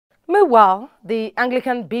Meanwhile, the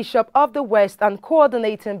Anglican Bishop of the West and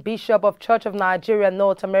Coordinating Bishop of Church of Nigeria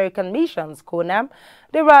North American Missions, CONAM,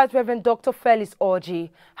 the Right Reverend Dr. Felix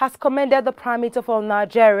Orji, has commended the Primate of all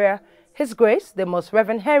Nigeria, His Grace, the Most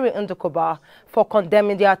Reverend Henry Ndukuba, for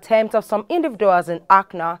condemning the attempt of some individuals in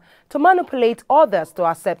Acna to manipulate others to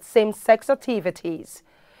accept same-sex activities.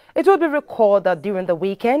 It will be recalled that during the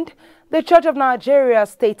weekend, the Church of Nigeria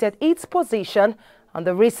stated its position on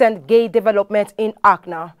the recent gay development in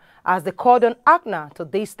Acna, as they called on Acna to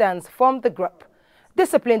distance from the group,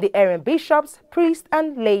 discipline the erring bishops, priests,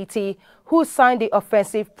 and laity who signed the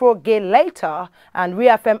offensive pro-gay letter, and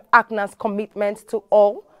reaffirm Acna's commitment to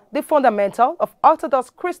all the fundamental of Orthodox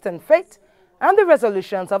Christian faith and the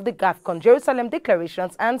resolutions of the GAFCON Jerusalem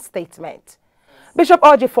Declarations and Statement. Bishop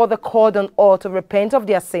Orji further called on all to repent of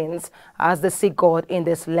their sins as they seek God in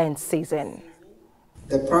this Lent season.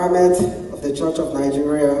 The Primate of the Church of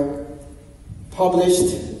Nigeria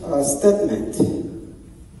published a statement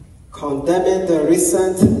condemning the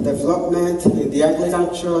recent development in the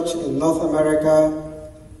Anglican Church in North America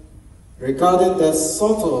regarding the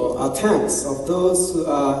subtle attempts of those who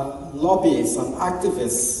are lobbyists and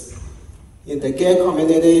activists in the gay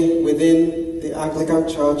community within the Anglican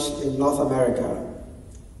Church in North America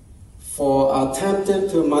for attempting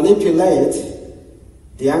to manipulate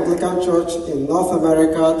the Anglican Church in North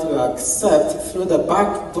America to accept through the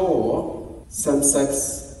back door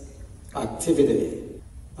same-sex activity.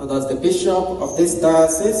 And as the bishop of this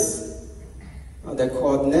diocese and the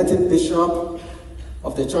coordinating bishop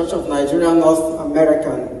of the Church of Nigeria North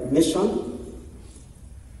American Mission,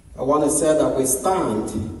 I want to say that we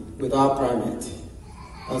stand with our primate.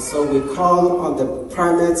 And so we call on the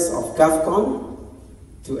primates of GAFCON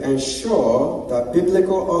to ensure that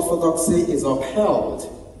biblical orthodoxy is upheld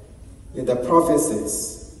in the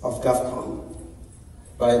provinces of GAFCON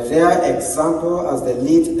by their example as they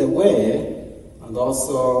lead the way, and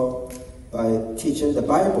also by teaching the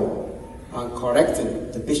Bible and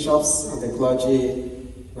correcting the bishops and the clergy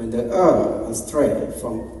when they err astray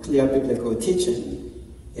from clear biblical teaching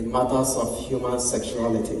in matters of human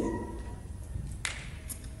sexuality.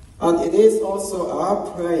 And it is also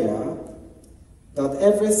our prayer that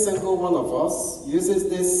every single one of us uses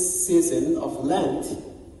this season of Lent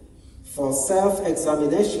for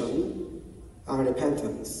self-examination and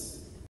repentance.